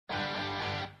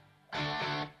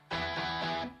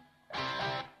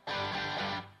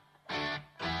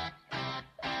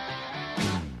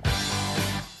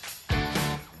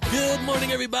Good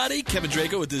morning, everybody. Kevin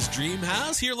Draco with this Dream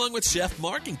House here along with Chef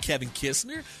Mark and Kevin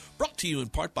Kistner. Brought to you in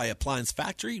part by Appliance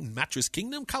Factory, Mattress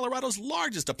Kingdom, Colorado's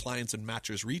largest appliance and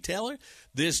mattress retailer.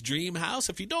 This Dream House,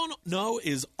 if you don't know,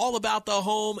 is all about the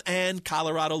home and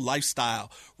Colorado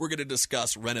lifestyle. We're going to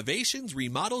discuss renovations,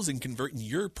 remodels, and converting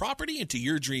your property into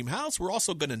your dream house. We're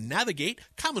also going to navigate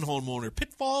common homeowner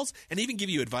pitfalls and even give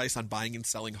you advice on buying and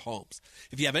selling homes.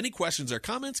 If you have any questions or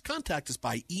comments, contact us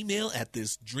by email at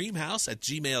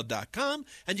thisdreamhouse@gmail.com.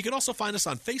 And you can also find us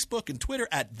on Facebook and Twitter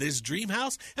at This Dream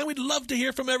House. And we'd love to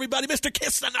hear from everybody. Mr.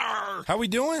 Kistner! How we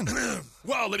doing?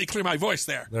 Well, let me clear my voice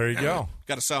there. There you go.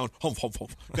 Got to sound home.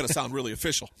 Got to sound really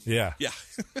official. Yeah. Yeah.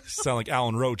 Sound like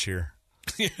Alan Roach here.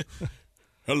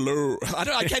 Hello.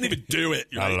 I can't even do it.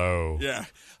 Right? Hello. Yeah.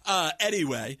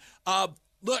 Anyway,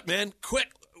 look, man, quick.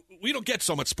 We don't get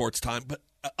so much sports time, but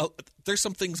there's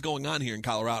some things going on here in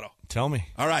Colorado. Tell me.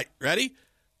 All right. Ready?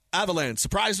 Avalanche.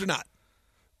 Surprised or not?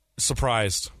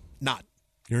 Surprised. Not.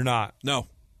 You're not. No.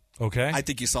 Okay. I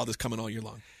think you saw this coming all year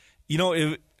long. You know,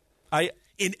 in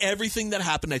everything that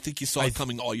happened, I think you saw it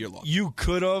coming all year long. You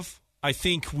could have. I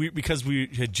think because we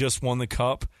had just won the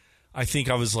cup, I think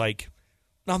I was like,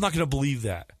 no, I'm not going to believe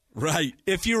that. Right.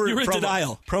 If you were in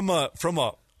denial.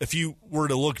 If you were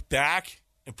to look back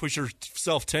and push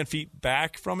yourself 10 feet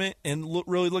back from it and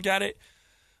really look at it,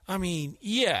 I mean,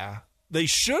 yeah, they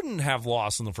shouldn't have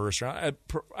lost in the first round,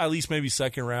 at least maybe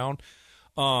second round.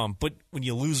 But when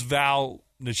you lose Val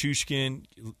Nichushkin,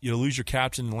 you lose your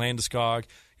captain Landeskog.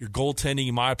 Your goaltending,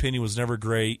 in my opinion, was never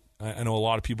great. I know a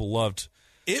lot of people loved.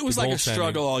 It was like a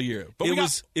struggle all year. But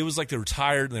it was like they were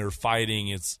tired and they were fighting.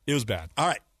 It was bad. All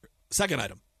right, second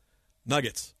item,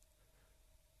 Nuggets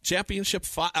championship.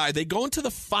 Are they going to the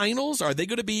finals? Are they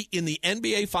going to be in the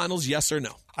NBA finals? Yes or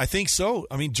no? I think so.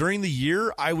 I mean, during the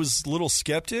year, I was a little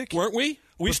skeptic, weren't we?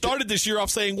 We started this year off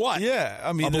saying what? Yeah,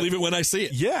 I mean, I'll believe it when I see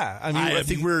it. Yeah, I mean, I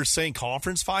think we were saying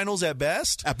conference finals at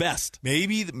best. At best,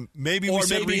 maybe or we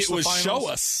said maybe reach it was the finals. Show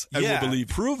us, and we'll believe,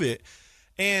 prove it.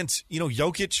 And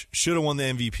Jokic should have won the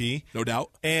MVP, no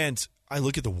doubt. And I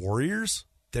look at the Warriors;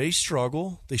 they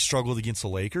struggle. They struggled against the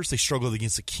Lakers. They struggled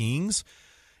against the Kings.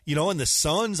 And the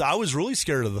Suns, I was really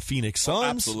scared of the Phoenix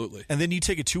Suns. Absolutely. And then you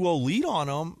take a 2-0 lead on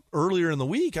them earlier in the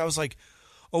week. I was like,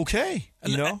 okay,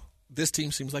 this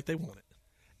team seems like they want it.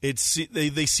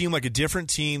 They seem like a different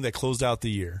team that closed out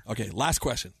the year. Okay, last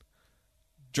question.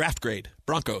 Draft grade,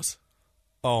 Broncos.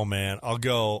 Oh, man, I'll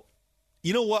go.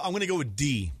 You know what? I'm going to go with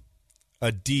D.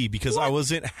 A D, because I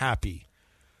wasn't happy.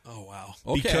 Oh, wow.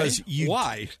 Okay. Because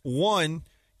why? One,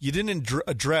 you didn't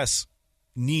address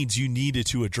needs you needed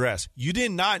to address. You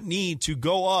did not need to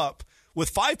go up with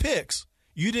 5 picks.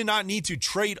 You did not need to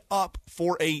trade up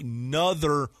for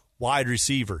another wide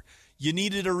receiver. You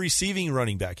needed a receiving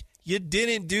running back. You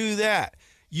didn't do that.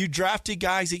 You drafted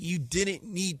guys that you didn't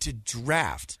need to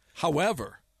draft.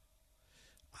 However,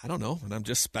 I don't know, and I'm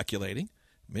just speculating.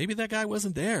 Maybe that guy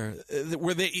wasn't there.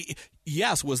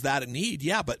 Yes, was that a need?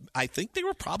 Yeah, but I think they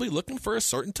were probably looking for a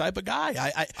certain type of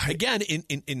guy. Again,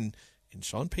 in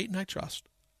Sean Payton, I trust.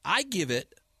 I give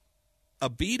it a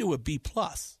B to a B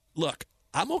plus. Look,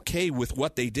 I'm okay with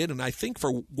what they did, and I think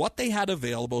for what they had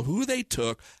available, who they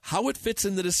took, how it fits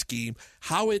into the scheme,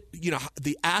 how it,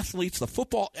 the athletes, the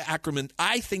football acumen,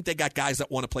 I think they got guys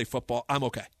that want to play football. I'm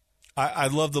okay. I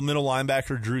love the middle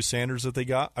linebacker, Drew Sanders, that they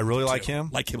got. I really like him.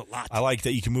 Like him a lot. I like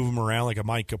that you can move him around like a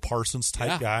Micah Parsons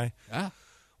type guy. Yeah.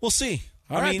 We'll see.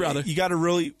 All right, brother. We got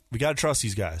to trust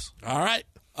these guys. All right,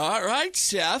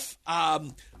 Chef.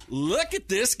 Look at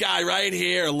this guy right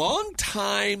here. Long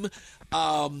time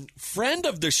friend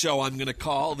of the show, I'm going to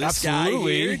call this guy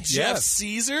here. Jeff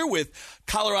Caesar with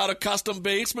Colorado Custom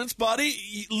Basements,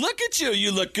 buddy. Look at you.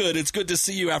 You look good. It's good to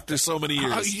see you after so many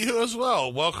years. You as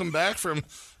well. Welcome back from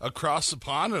across the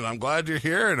pond, and I'm glad you're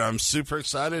here, and I'm super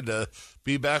excited to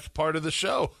be back part of the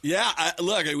show. Yeah,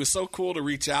 look, it was so cool to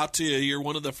reach out to you. You're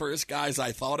one of the first guys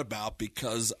I thought about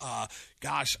because,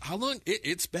 gosh, how long?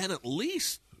 It's been at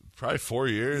least probably 4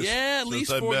 years. Yeah, at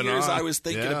least 4 years. I was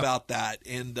thinking about that,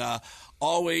 and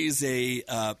always a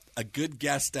good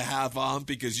guest to have on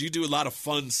because you do a lot of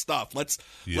fun stuff.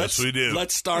 We do.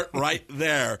 Let's start right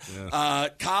there.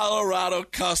 Colorado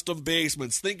Custom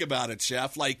Basements. Think about it,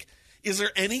 Chef. Like, is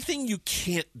there anything you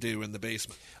can't do in the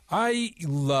basement? I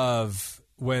love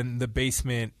when the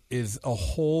basement is a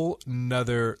whole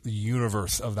nother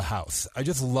universe of the house. I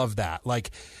just love that.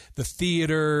 Like the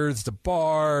theaters, the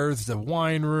bars, the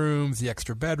wine rooms, the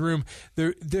extra bedroom.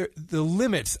 The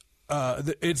limits.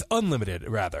 It's unlimited,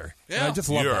 rather. Yeah. And I just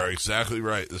love You that. are exactly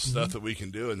right. The stuff that we can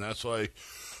do, and that's why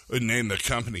I named the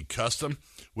company Custom.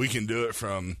 We can do it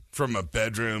from a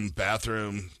bedroom,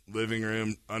 bathroom, living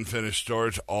room, unfinished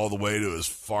storage, all the way to as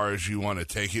far as you want to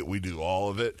take it. We do all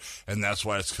of it, and that's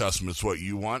why it's custom. It's what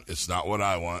you want. It's not what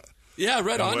I want. Yeah,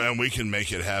 right on. And we can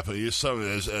make it happen.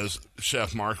 As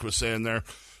Chef Mark was saying there,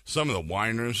 some of the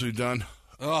wine rooms we've done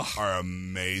are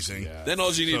amazing. Yeah. Then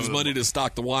all you need is money to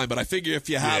stock the wine. But I figure if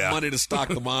you have money to stock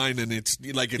the wine, and it's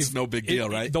no big deal,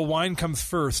 right? The wine comes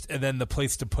first, and then the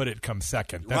place to put it comes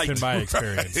second. That's been my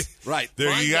experience. Right.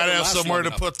 There, you got to have somewhere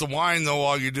to put the wine, though,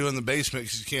 while you're doing the basement,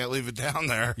 because you can't leave it down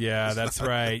there. Yeah, that's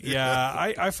right.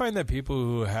 Yeah, I find that people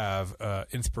who have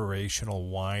inspirational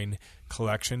wine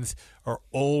collections are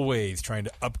always trying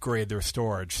to upgrade their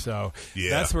storage. So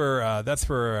that's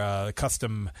where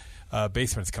custom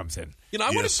basements comes in.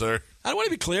 Sir. I want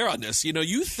to be clear on this.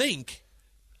 You think,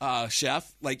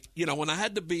 Chef, when I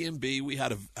had the B&B, we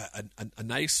had a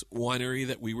nice winery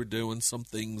that we were doing some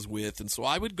things with, and so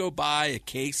I would go buy a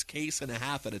case and a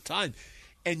half at a time,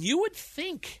 and you would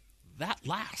think that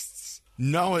lasts.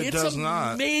 No, it does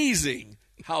not. It's amazing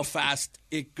how fast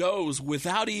it goes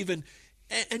without even.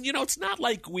 And it's not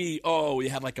like we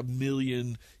had like a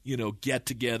million,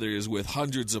 get-togethers with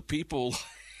hundreds of people.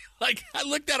 Like I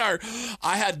looked at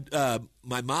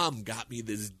my mom got me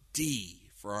this D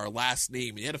for our last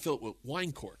name. You had to fill it with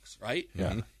wine corks, right?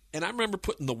 Yeah. And I remember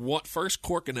putting the first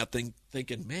cork in that thing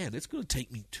thinking, man, it's going to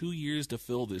take me 2 years to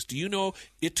fill this. Do you know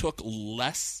it took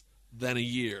less than a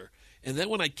year? And then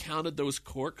when I counted those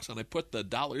corks and I put the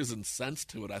dollars and cents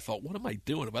to it, I thought, what am I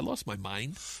doing? Have I lost my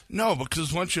mind? No,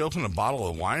 because once you open a bottle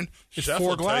of wine, Chef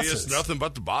will tell you it's nothing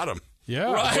but the bottom.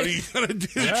 Yeah. Right. What are you going to do?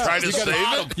 Try to save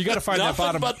it? You got to find that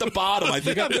bottom. Nothing but the bottom. I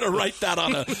think I'm going to write that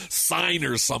on a sign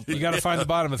or something. You got to find the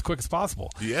bottom as quick as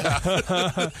possible. Yeah.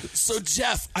 So,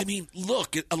 Jeff,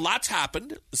 look, a lot's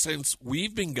happened since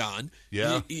we've been gone.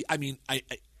 Yeah.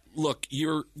 Look,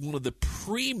 you're one of the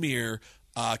premier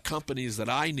companies that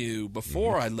I knew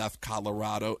before I left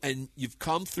Colorado, and you've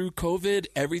come through COVID.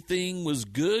 Everything was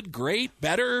good, great,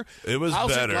 better. It was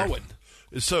How's better. It going?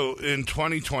 So in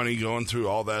 2020, going through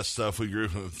all that stuff, we grew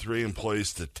from 3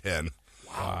 employees to 10.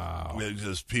 Wow.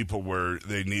 Because people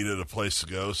they needed a place to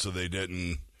go, so they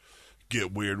didn't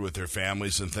get weird with their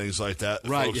families and things like that.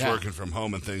 Right, Folks working from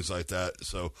home and things like that.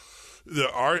 So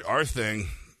our thing,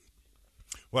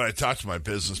 what I talked to my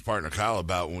business partner Kyle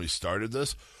about when we started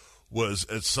this, was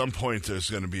at some point there's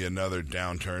going to be another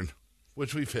downturn,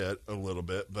 which we've hit a little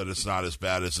bit, but it's not as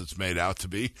bad as it's made out to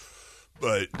be.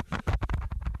 But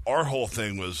our whole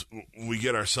thing was we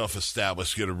get ourselves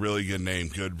established, get a really good name,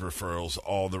 good referrals,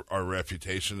 our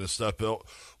reputation and stuff built.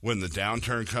 When the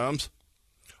downturn comes,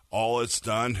 all it's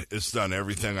done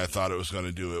everything I thought it was going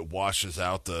to do. It washes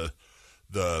out the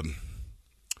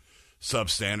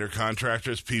substandard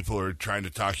contractors. People are trying to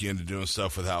talk you into doing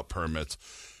stuff without permits.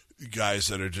 Guys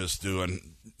that are just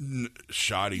doing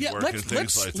shoddy work and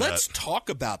things like that. Let's talk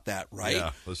about that, right?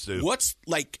 Yeah, let's do.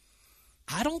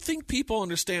 I don't think people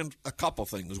understand a couple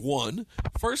things. One,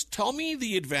 first, tell me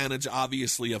the advantage,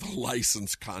 obviously, of a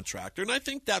licensed contractor, and I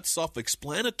think that's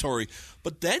self-explanatory.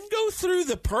 But then go through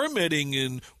the permitting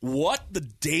and what the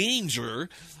danger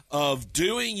of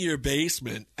doing your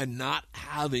basement and not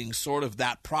having sort of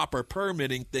that proper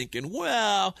permitting, thinking,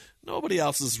 well, nobody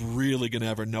else is really going to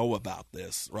ever know about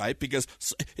this, right? Because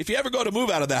if you ever go to move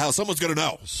out of the house, someone's going to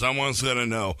know. Someone's going to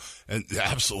know, and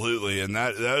absolutely, and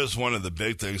that is one of the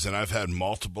big things. And I've had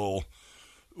multiple.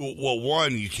 Well,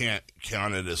 one, you can't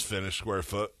count it as finished square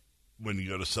foot when you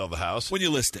go to sell the house. When you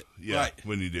list it, yeah, right.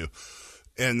 When you do,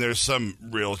 and there's some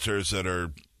realtors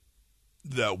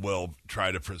that will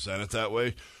try to present it that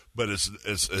way, but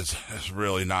it's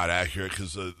really not accurate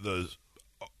because the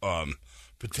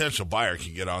potential buyer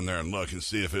can get on there and look and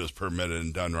see if it was permitted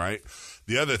and done right.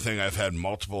 The other thing I've had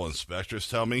multiple inspectors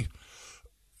tell me,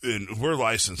 and we're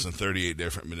licensed in 38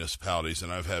 different municipalities,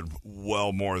 and I've had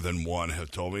well more than one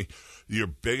have told me, your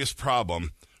biggest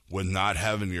problem with not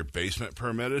having your basement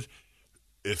permitted,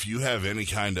 if you have any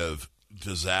kind of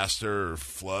disaster or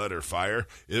flood or fire,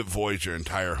 it voids your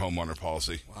entire homeowner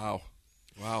policy. Wow.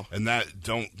 And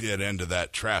don't get into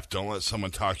that trap. Don't let someone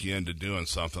talk you into doing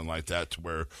something like that to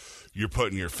where you're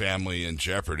putting your family in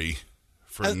jeopardy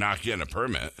for not getting a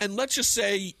permit. And let's just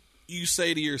say you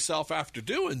say to yourself after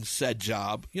doing said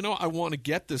job, I want to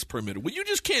get this permitted. Well, you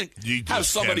just can't have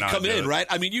somebody come in, right?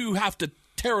 I mean, you have to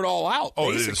tear it all out,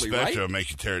 basically, the inspector right? will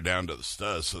make you tear it down to the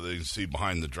studs so they can see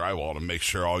behind the drywall to make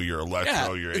sure all your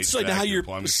electrical, your HVAC, it's like how you're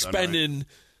spending right.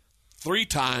 3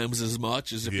 times as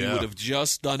much as if you would have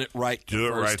just done it right the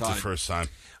first time. The first time.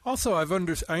 Also,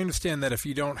 I understand that if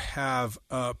you don't have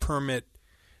a permit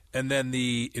and then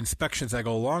the inspections that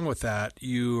go along with that,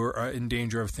 you are in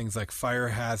danger of things like fire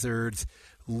hazards,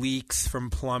 leaks from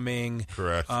plumbing.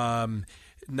 Correct.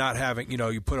 Not having,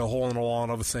 you put a hole in the wall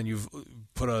and all of a sudden you've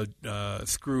put a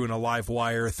screw in a live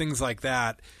wire, things like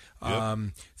that. Yep.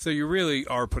 So you really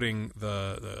are putting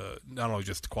the not only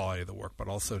just the quality of the work, but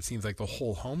also it seems like the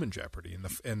whole home in jeopardy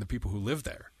and the people who live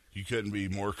there. You couldn't be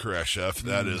more correct, Chef.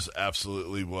 That is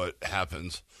absolutely what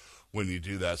happens when you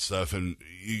do that stuff. And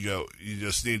you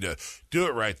just need to do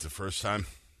it right the first time.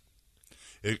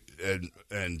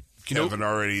 And Kevin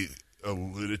already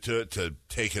alluded to it, to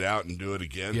take it out and do it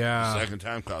again. Yeah. The second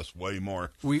time costs way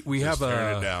more. We Just have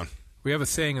tearing it down. We have a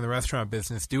saying in the restaurant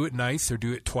business: do it nice or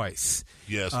do it twice.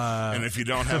 Yes, and if you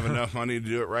don't have enough money to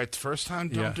do it right the first time,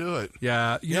 don't do it.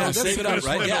 Yeah, Yeah, save it up,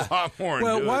 right? Yeah. A lot more. And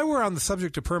Well, do while it. we're on the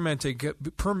subject of permitting,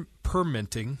 am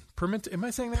I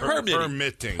saying that?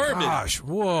 Permitting. Gosh,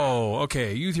 whoa.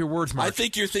 Okay, use your words, Mark. I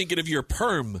think you're thinking of your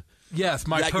perm. Yes,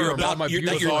 my that perm, you're, not my that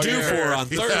beautiful you're due hair. for on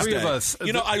The Thursday. three of us.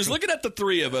 I was looking at the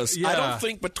three of us. I Yeah. don't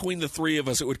think between the three of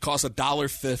us it would cost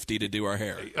 $1.50 to do our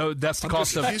hair. Oh, that's the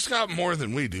cost of. He's got more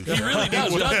than we do. He really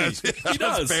does, doesn't he? He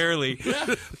does. Barely.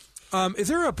 Is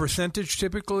there a percentage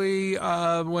typically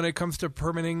when it comes to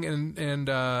permitting and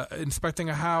inspecting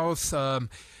a house, a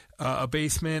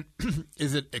basement?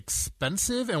 Is it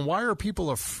expensive, and why are people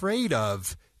afraid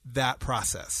of that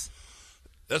process?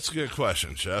 That's a good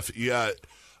question, Chef. You got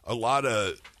a lot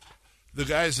of the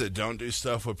guys that don't do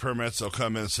stuff with permits. They'll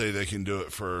come in and say they can do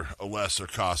it for a lesser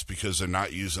cost because they're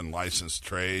not using licensed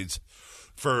trades.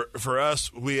 For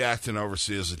us, we act and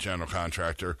oversee as a general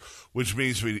contractor, which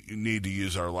means we need to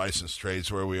use our licensed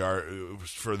trades where we are.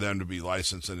 For them to be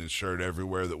licensed and insured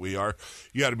everywhere that we are,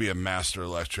 you got to be a master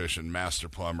electrician, master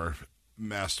plumber,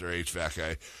 master HVAC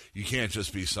guy. You can't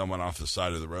just be someone off the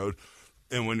side of the road.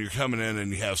 And when you're coming in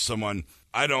and you have someone,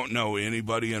 I don't know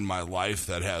anybody in my life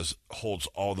that holds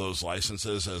all those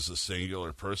licenses as a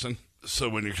singular person. So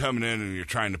when you're coming in and you're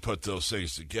trying to put those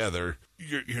things together,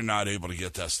 you're not able to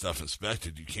get that stuff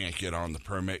inspected. You can't get on the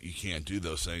permit. You can't do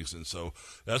those things. And so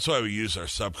that's why we use our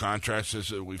subcontractors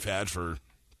that we've had for,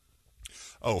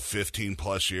 15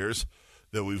 plus years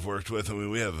that we've worked with. I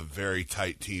mean, we have a very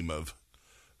tight team of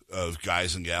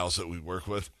guys and gals that we work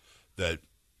with that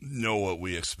know what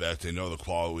we expect. They know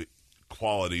the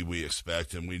quality we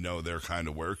expect, and we know their kind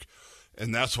of work.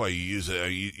 And that's why you use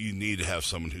it. You need to have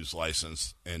someone who's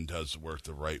licensed and does the work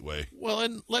the right way. Well,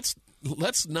 and let's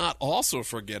not also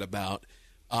forget about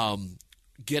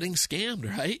getting scammed,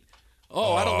 right?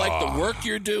 Oh, I don't like the work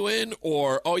you're doing,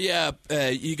 or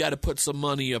you got to put some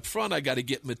money up front. I got to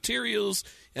get materials,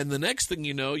 and the next thing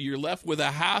you know, you're left with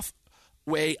a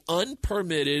halfway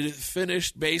unpermitted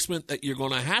finished basement that you're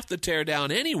going to have to tear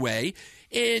down anyway,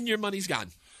 and your money's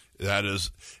gone. That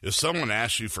is, if someone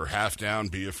asks you for half down,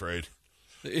 be afraid.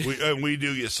 We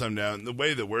do get some down. The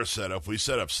way that we're set up, we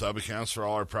set up sub-accounts for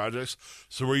all our projects,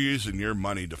 so we're using your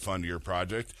money to fund your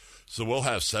project. So we'll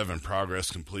have 7 progress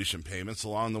completion payments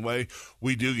along the way.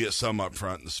 We do get some up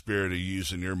front in the spirit of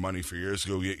using your money for yours to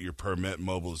go get your permit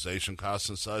mobilization costs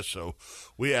and such. So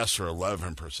we ask for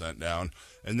 11% down,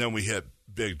 and then we hit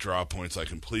big draw points like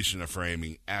completion of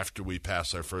framing after we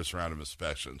pass our first round of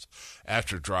inspections,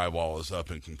 after drywall is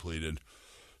up and completed.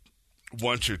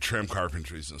 Once your trim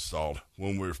carpentry is installed,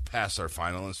 when we're past our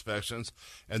final inspections,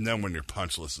 and then when your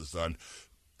punch list is done.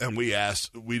 And we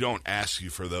don't ask you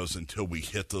for those until we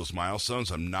hit those milestones.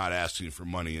 I'm not asking you for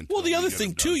money until Well, the other get thing,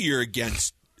 them done. too, you're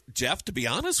against, Jeff, to be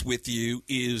honest with you,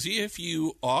 is if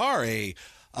you are a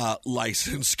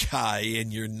licensed guy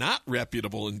and you're not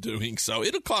reputable in doing so,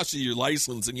 it'll cost you your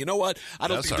license. And you know what? I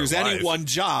don't That's think our there's any life. one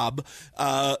job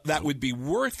that would be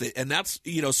worth it. And that's,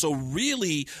 so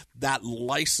really that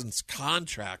licensed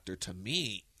contractor to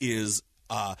me is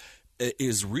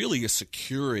really a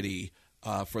security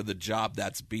for the job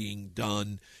that's being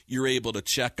done. You're able to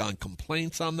check on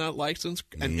complaints on that license.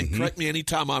 And correct me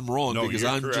anytime I'm wrong, No, because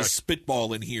you're I'm correct. just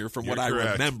spitballing here from what You're I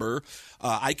correct. remember.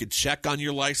 I could check on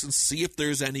your license, see if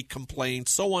there's any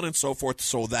complaints, so on and so forth,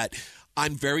 so that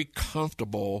I'm very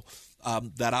comfortable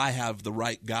that I have the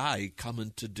right guy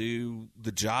coming to do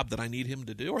the job that I need him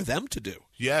to do or them to do.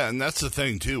 Yeah, and that's the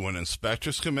thing, too. When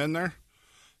inspectors come in there,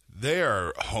 they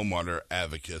are homeowner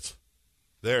advocates.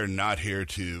 They're not here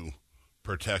to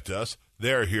protect us.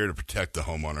 They're here to protect the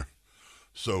homeowner.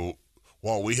 So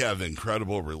while we have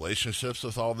incredible relationships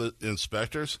with all the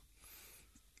inspectors,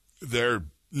 they're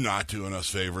not doing us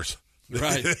favors.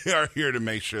 Right. They are here to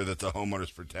make sure that the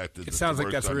homeowner's protected. It sounds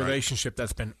like that's a right. relationship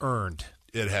that's been earned.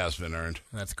 It has been earned.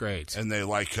 That's great. And they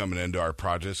like coming into our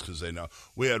projects because they know.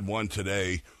 We had one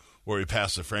today where we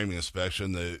passed the framing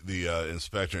inspection. The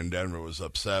inspector in Denver was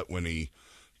upset when he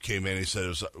came in. He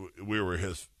said we were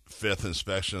his 5th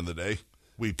inspection of the day.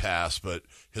 We passed, but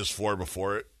his 4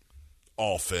 before it,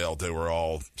 all failed. They were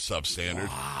all substandard.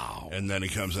 Wow. And then he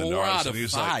comes into 4 ours, out of and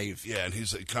he's 5. like, yeah, and he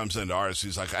comes into ours.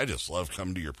 He's like, I just love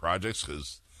coming to your projects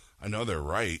because I know they're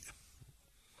right.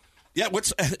 Yeah,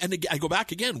 and I go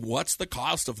back again. What's the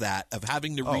cost of that? Of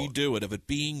having to redo it? Of it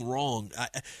being wrong? I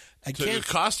So can't.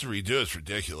 the cost to redo is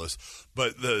ridiculous,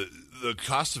 but the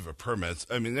cost of a permit,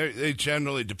 I mean, they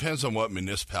generally depends on what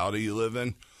municipality you live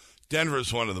in. Denver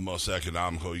is one of the most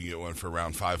economical. You get one for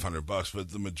around $500,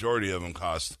 but the majority of them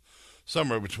cost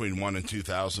somewhere between $1,000 and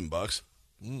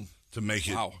 $2,000 to make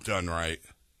it done right.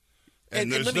 And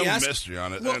there's let me no ask, mystery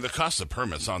on it. well, And the cost of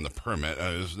permit's on the permit.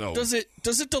 There's no. Does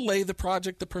it delay the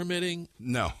project, the permitting?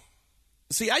 No.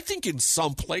 See, I think in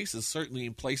some places, certainly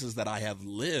in places that I have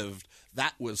lived,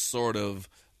 that was sort of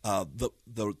the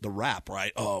rap,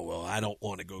 right? Oh, well, I don't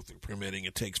want to go through permitting.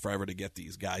 It takes forever to get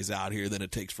these guys out here. Then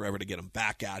it takes forever to get them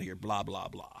back out here, blah, blah,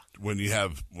 blah. When you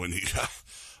have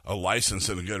a license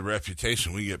and a good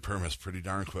reputation, we get permits pretty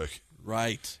darn quick.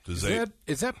 Right. Is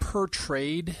that per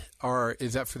trade, or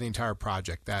is that for the entire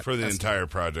project? For the entire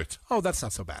project. Oh, that's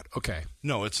not so bad. Okay.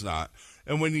 No, it's not.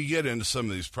 And when you get into some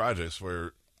of these projects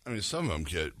where, I mean, some of them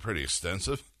get pretty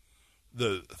extensive,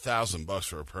 the $1,000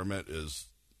 for a permit is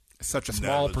such a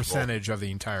small negligible. percentage of the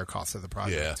entire cost of the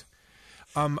project.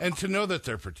 Yeah. And to know that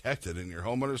they're protected and your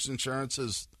homeowner's insurance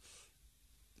is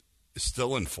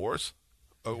still in force.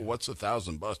 What's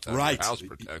 $1,000 to have Right. your house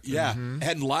protected? Yeah.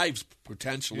 And lives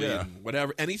potentially Yeah. and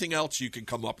whatever. Anything else you can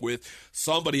come up with.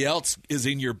 Somebody else is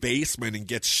in your basement and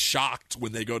gets shocked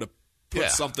when they go to put Yeah.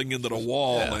 something into the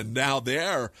wall, Yeah. and now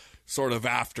they're sort of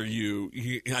after you.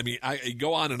 I mean, I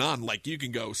go on and on. Like, you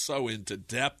can go so into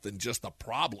depth and just the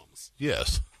problems.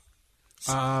 Yes.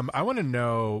 I want to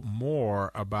know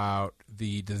more about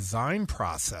the design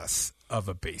process of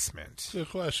a basement. Good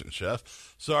question,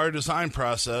 Chef. So our design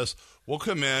process, we'll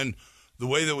come in, the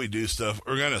way that we do stuff,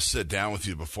 we're going to sit down with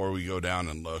you before we go down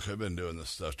and look. I've been doing this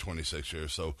stuff 26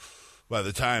 years, so by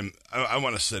the time I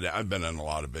want to sit down, I've been in a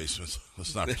lot of basements.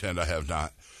 Let's not pretend I have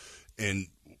not. And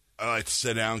I like to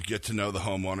sit down, get to know the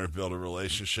homeowner, build a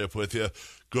relationship with you,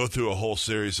 go through a whole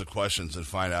series of questions and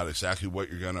find out exactly what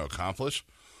you're going to accomplish,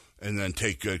 and then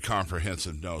take good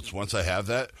comprehensive notes. Once I have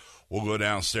that, we'll go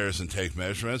downstairs and take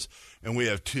measurements. And we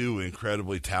have 2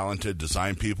 incredibly talented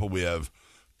design people. We have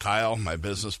Kyle, my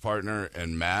business partner,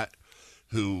 and Matt,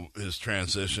 who has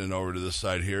transitioned over to this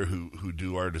side here, who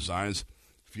do our designs.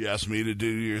 If you ask me to do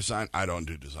your design, I don't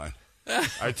do design.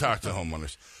 I talk to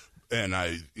homeowners, and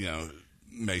I,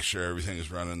 make sure everything is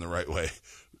running the right way.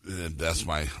 That's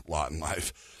my lot in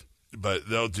life. But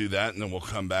they'll do that, and then we'll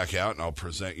come back out, and I'll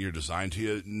present your design to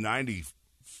you.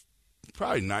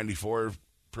 Probably 94%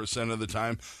 of the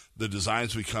time, the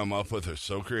designs we come up with are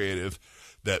so creative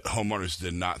that homeowners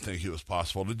did not think it was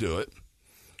possible to do it.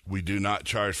 We do not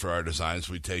charge for our designs.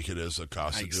 We take it as a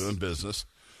cost of doing business,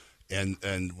 and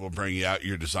we'll bring you out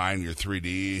your design, your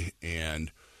 3D,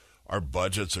 and our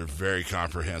budgets are very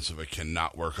comprehensive. It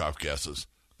cannot work off guesses.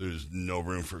 There's no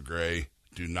room for gray.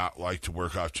 Do not like to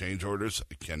work off change orders.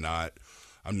 I'm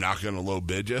not going to low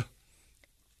bid you.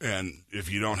 And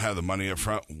if you don't have the money up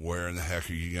front, where in the heck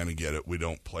are you going to get it? We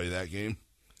don't play that game.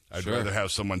 I'd rather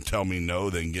have someone tell me no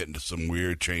than get into some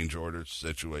weird change order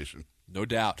situation. No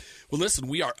doubt. Well, listen,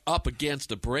 we are up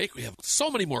against a break. We have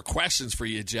so many more questions for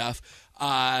you, Jeff.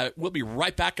 We'll be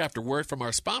right back after word from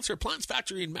our sponsor, Appliance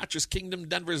Factory and Mattress Kingdom,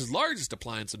 Denver's largest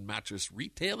appliance and mattress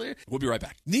retailer. We'll be right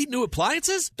back. Need new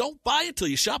appliances? Don't buy until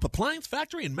you shop Appliance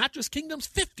Factory and Mattress Kingdom's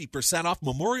 50% off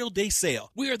Memorial Day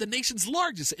sale. We are the nation's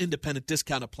largest independent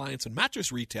discount appliance and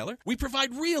mattress retailer. We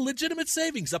provide real legitimate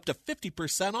savings up to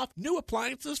 50% off new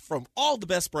appliances from all the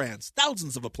best brands.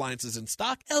 Thousands of appliances in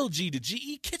stock, LG to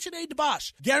GE, KitchenAid to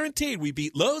Bosch. Guaranteed we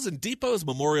beat Lowe's and Depot's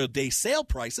Memorial Day sale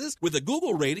prices with a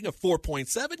Google rating of 4.7.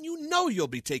 You know you'll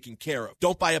be taken care of.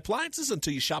 Don't buy appliances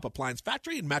until you shop Appliance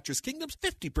Factory and Mattress Kingdom's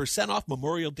 50% off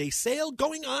Memorial Day sale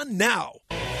going on now.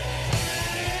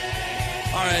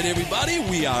 All right, everybody,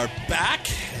 we are back,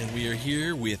 and we are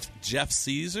here with Jeff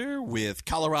Caesar with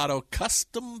Colorado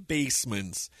Custom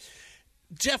Basements.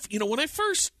 Jeff, when I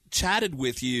first chatted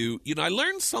with you, I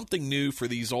learned something new for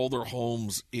these older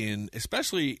homes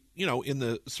especially in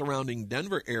the surrounding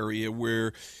Denver area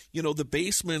where, the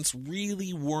basements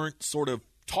really weren't sort of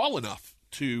tall enough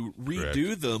to redo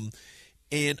Correct. them.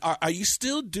 And are you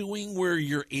still doing where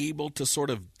you're able to sort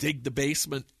of dig the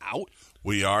basement out?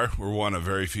 We are. We're one of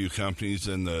very few companies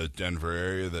in the Denver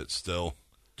area that still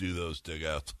do those dig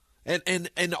outs.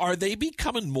 And are they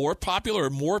becoming more popular? Are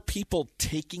more people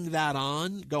taking that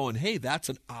on, going, hey, that's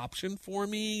an option for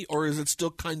me? Or is it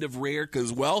still kind of rare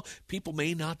because, people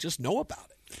may not just know about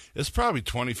it? It's probably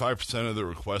 25% of the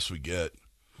requests we get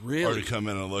Really? to come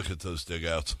in and look at those dig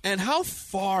outs. And how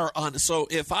far on? So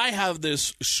if I have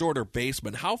this shorter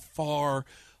basement, how far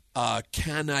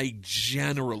can I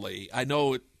generally? I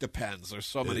know it depends. There's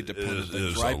so many dependent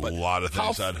things, right? There's a lot of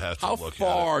things I'd have to look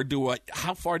at.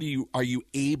 How far are you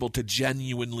able to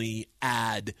genuinely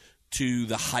add to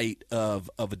the height of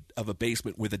a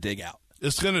basement with a dig out?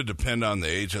 It's going to depend on the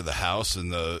age of the house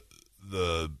and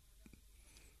the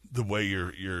way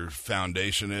your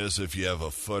foundation is. If you have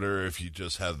a footer, if you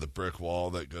just have the brick wall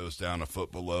that goes down a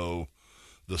foot below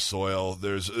the soil,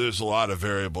 there's a lot of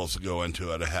variables to go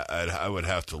into it. I would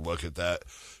have to look at that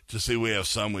to see. We have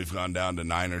some we've gone down to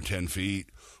 9 or 10 feet.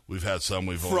 We've had some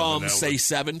we've from say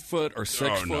 7 foot or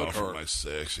 6 foot. No, or from like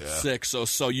 6. Yeah, 6.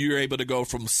 So you're able to go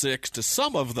from 6 to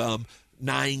some of them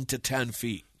 9 to 10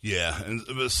 feet. Yeah,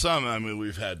 but some, I mean,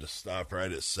 we've had to stop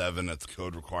right at 7 at the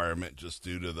code requirement just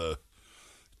due to the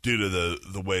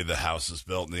way the house is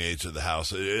built and the age of the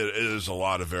house. It is a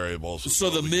lot of variables.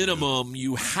 So the minimum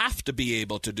you have to be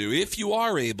able to do, if you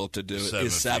are able to do it,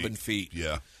 is 7 feet.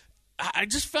 Yeah. I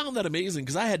just found that amazing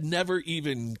because I had never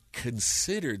even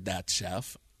considered that,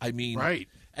 Chef. I mean, right.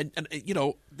 And you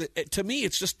know, to me,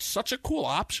 it's just such a cool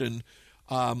option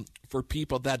for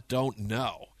people that don't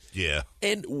know. Yeah.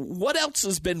 And what else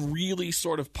has been really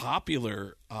sort of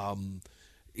popular?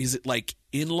 Is it like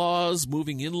in-laws,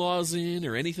 moving in-laws in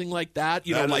or anything like that?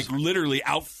 You know, like literally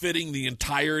outfitting the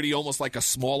entirety, almost like a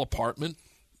small apartment?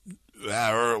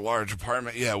 Or a large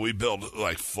apartment. Yeah, we build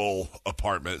like full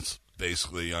apartments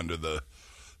basically under the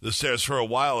stairs. For a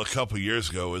while, a couple years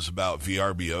ago, it was about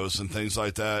VRBOs and things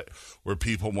like that where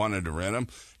people wanted to rent them.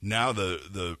 Now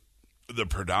the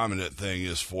predominant thing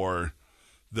is for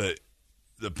the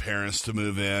parents to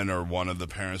move in or one of the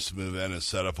parents to move in and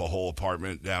set up a whole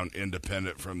apartment down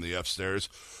independent from the upstairs,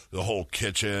 the whole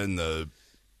kitchen,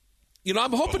 You know,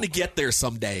 I'm hoping to get there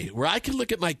someday where I can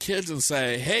look at my kids and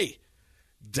say, hey,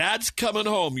 Dad's coming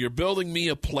home. You're building me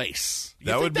a place.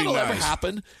 You think that'll ever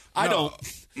happen? I don't.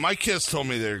 My kids told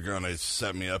me they're going to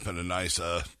set me up in a nice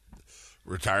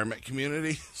retirement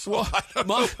community. So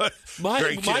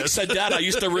Mike said, Dad, I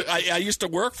used to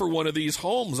work for one of these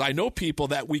homes. I know people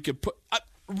that we could put.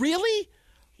 Really?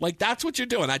 Like that's what you're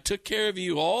doing? I took care of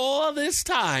you all this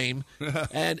time,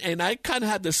 and I kind of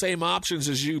had the same options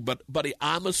as you, but buddy,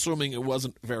 I'm assuming it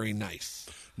wasn't very nice.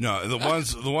 No, the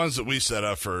ones that we set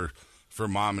up for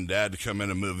Mom and Dad to come in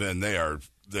and move in, they're.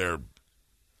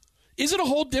 Is it a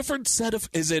whole different set of?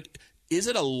 Is it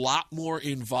a lot more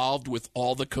involved with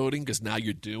all the coding? Because now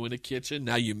you're doing a kitchen.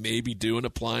 Now you may be doing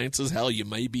appliances. Hell, you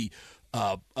may be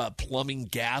plumbing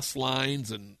gas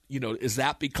lines, and you know, is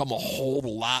that become a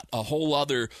whole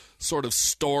other sort of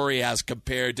story as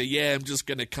compared to I'm just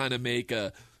going to kind of make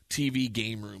a TV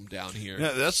game room down here.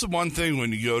 Yeah, that's the one thing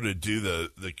when you go to do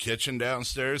the kitchen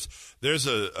downstairs. There's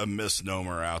a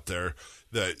misnomer out there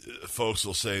that folks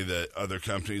will say that other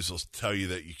companies will tell you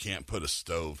that you can't put a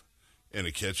stove in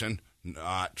a kitchen.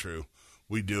 Not true.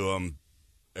 We do them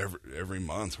every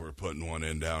month. We're putting one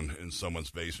in down in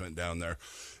someone's basement down there.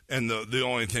 And the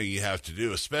only thing you have to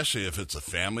do, especially if it's a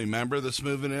family member that's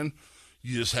moving in,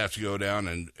 you just have to go down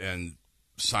and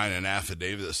sign an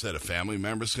affidavit that said a family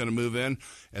member is going to move in,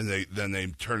 and then they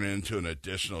turn it into an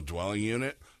additional dwelling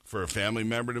unit for a family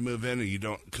member to move in, and you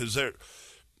don't, because it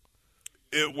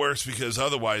works, because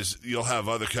otherwise you'll have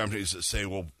other companies that say,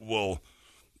 well, we'll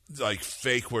like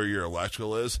fake where your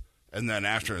electrical is, and then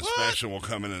after inspection we'll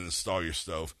come in and install your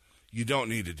stove. You don't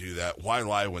need to do that. Why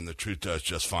lie when the truth does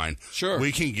just fine? Sure.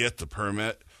 We can get the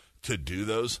permit to do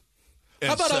those.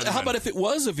 How about if it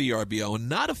was a VRBO and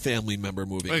not a family member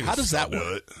moving? How does that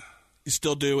work? You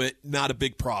still do it, not a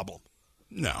big problem.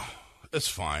 No, it's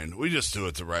fine. We just do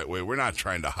it the right way. We're not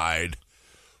trying to hide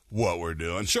what we're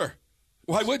doing. Sure.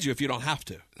 Why would you if you don't have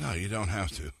to? No, you don't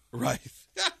have to. Right.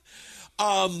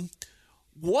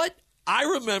 What I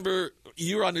remember,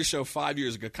 you were on this show 5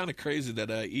 years ago. Kind of crazy that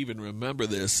I even remember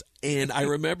this. And I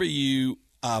remember you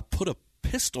put a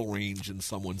pistol range in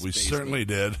someone's basement. We certainly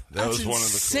did. That was one of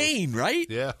the insane, right?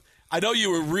 Yeah. I know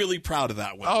you were really proud of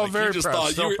that one. Oh, very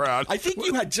proud. So proud. I think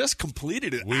you had just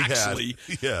completed it, actually.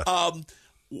 Yeah.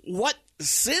 What,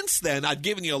 since then, I've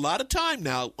given you a lot of time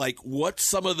now, like, what's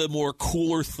some of the more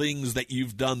cooler things that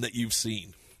you've done that you've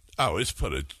seen? Oh, it's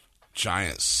put a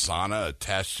giant sauna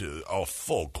attached to a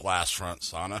full glass front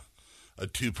sauna, a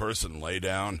 2-person lay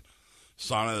down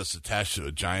sauna that's attached to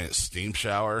a giant steam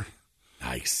shower.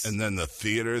 Nice. And then the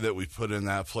theater that we put in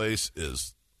that place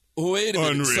is wait a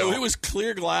minute. unreal. So it was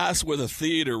clear glass with a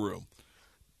theater room.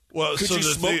 Well, could you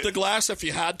smoke the glass if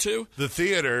you had to? The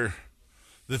theater,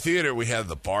 we have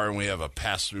the bar and we have a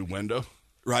pass-through window,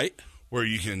 right, where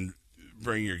you can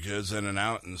bring your goods in and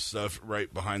out and stuff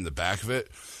right behind the back of it.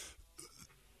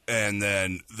 And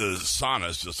then the sauna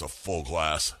is just a full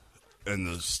glass, and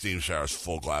the steam shower is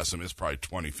full glass. I mean, it's probably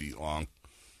 20 feet long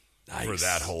for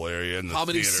that whole area. And how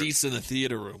many seats in the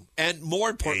theater room? And more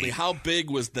importantly, 8. How big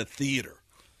was the theater,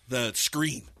 the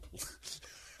screen?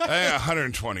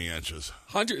 120 inches.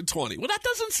 120. Well, that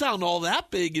doesn't sound all that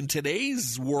big in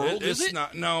today's world, is it?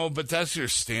 Not, no, but that's your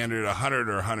standard. 100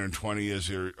 or 120 is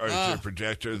your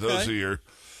projector. Those are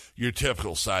your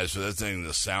typical size for that thing.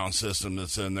 The sound system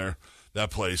that's in there,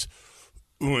 that place.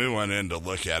 When we went in to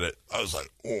look at it, I was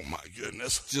like, "Oh my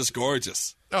goodness, just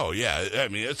gorgeous." Oh yeah, I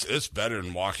mean it's better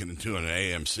than walking into an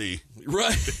AMC.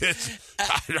 Right.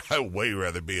 I'd way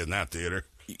rather be in that theater.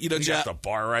 You know, you Jeff, got the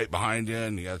bar right behind you,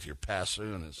 and you got your pass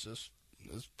through, and it's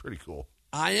pretty cool.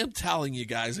 I am telling you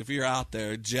guys, if you're out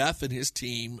there, Jeff and his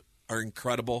team are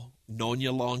incredible. Known you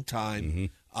a long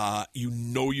time. Mm-hmm. You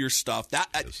know your stuff.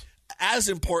 As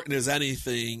important as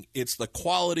anything, it's the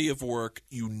quality of work.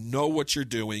 You know what you're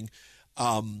doing.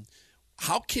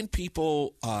 How can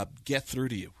people get through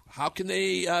to you? How can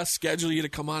they schedule you to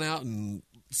come on out and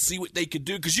see what they could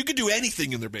do? Because you could do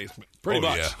anything in their basement, pretty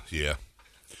much. Yeah.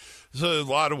 So a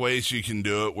lot of ways you can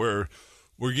do it. We're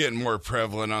getting more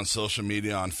prevalent on social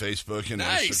media, on Facebook and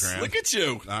Instagram. Look at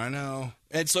you. I know.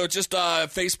 And so just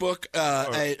Facebook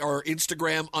or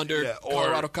Instagram under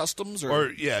Colorado Customs?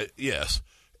 Yes.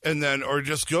 And then, or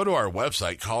just go to our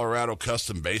website,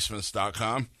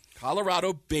 ColoradoCustomBasements.com.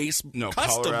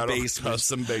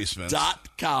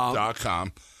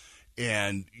 ColoradoCustomBasements.com.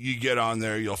 And you get on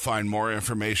there, you'll find more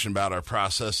information about our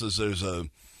processes. There's a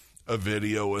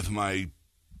video with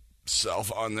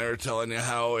myself on there telling you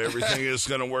how everything is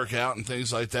going to work out and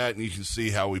things like that. And you can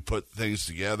see how we put things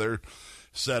together,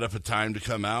 set up a time to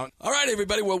come out. All right,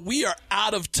 everybody. Well, we are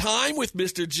out of time with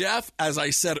Mr. Jeff. As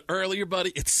I said earlier,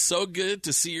 buddy, it's so good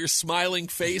to see your smiling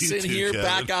face in here, Kevin,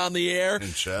 back on the air.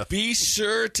 And Jeff. Be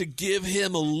sure to give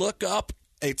him a look up.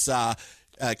 It's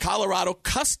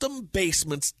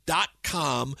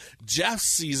ColoradoCustomBasements.com. Jeff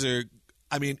Caesar,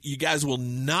 I mean, you guys will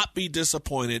not be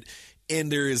disappointed,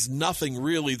 and there is nothing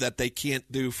really that they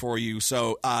can't do for you.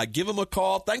 So give him a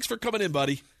call. Thanks for coming in,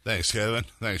 buddy. Thanks, Kevin.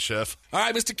 Thanks, Chef. All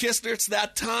right, Mr. Kistner, it's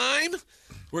that time.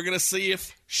 We're going to see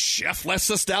if Chef lets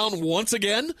us down once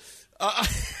again. I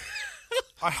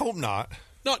hope not.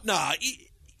 No.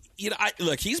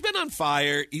 Look, he's been on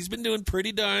fire. He's been doing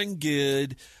pretty darn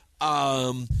good.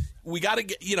 We got to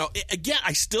get, again,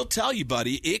 I still tell you,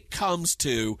 buddy, it comes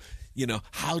to,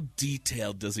 how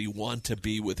detailed does he want to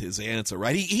be with his answer,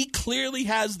 right? He clearly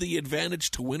has the advantage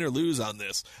to win or lose on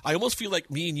this. I almost feel like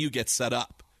me and you get set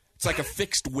up. It's like a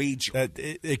fixed wager.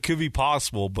 It could be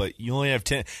possible, but you only have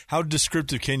 10. How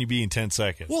descriptive can you be in 10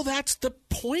 seconds? Well, that's the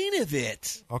point of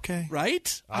it. Okay.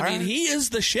 Right? I mean, he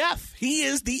is the chef. He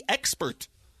is the expert.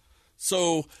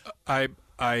 So I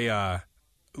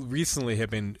recently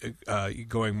have been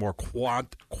going more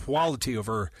quality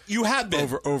over you have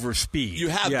been over speed. You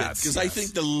have been, because I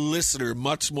think the listener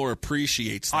much more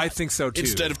appreciates that. I think so too.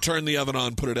 Instead of turn the oven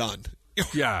on, put it on.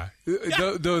 Yeah.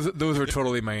 Those are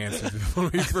totally my answers when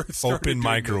we first started open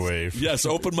microwave. Yes,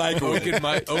 open microwave. open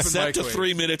Set microwave. to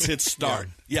 3 minutes, hit start.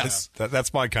 Yeah. Yes.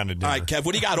 That's my kind of dinner. All right, Kev,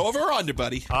 what do you got, over or under,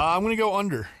 buddy? I'm going to go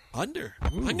under. Under.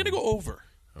 I'm going to go over.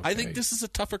 Okay. I think this is a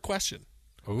tougher question.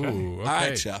 Ooh, okay. All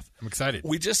right, Chef. I'm excited.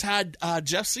 We just had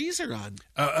Jeff Caesar on.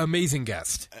 Amazing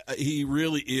guest. He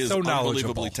really is so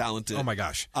unbelievably talented. Oh, my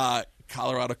gosh.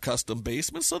 Colorado Custom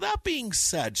Basement. So that being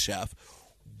said, Chef,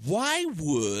 why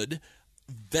would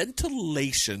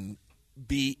ventilation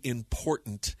be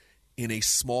important in a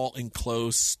small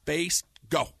enclosed space?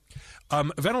 Go.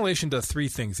 Ventilation does three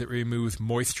things. It removes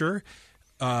moisture,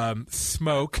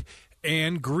 smoke,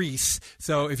 and grease.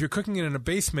 So if you're cooking in a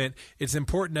basement, it's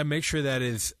important to make sure that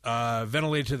is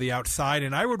ventilated to the outside.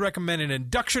 And I would recommend an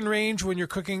induction range when you're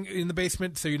cooking in the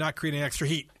basement so you're not creating extra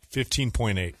heat.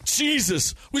 15.8.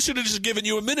 Jesus, we should have just given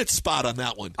you a minute spot on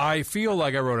that one. I feel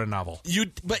like I wrote a novel.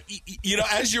 But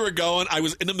as you were going, I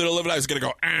was in the middle of it. I was going to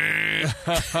go,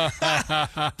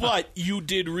 but you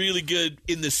did really good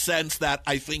in the sense that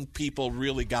I think people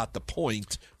really got the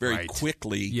point very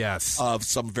quickly. Yes. Of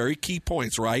some very key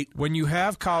points, right? When you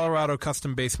have Colorado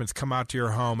Custom Basements come out to your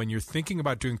home and you're thinking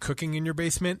about doing cooking in your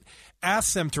basement,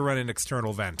 ask them to run an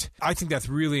external vent. I think that's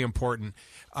really important.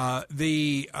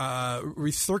 The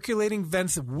recirculating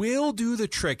vents will do the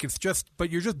trick.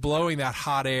 But you're just blowing that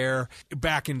hot air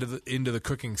back into the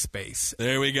cooking space.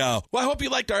 There we go. Well, I hope you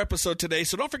liked our episode today.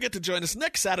 So don't forget to join us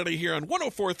next Saturday here on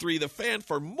 104.3 The Fan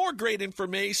for more great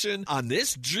information on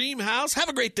this dream house. Have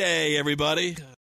a great day, everybody.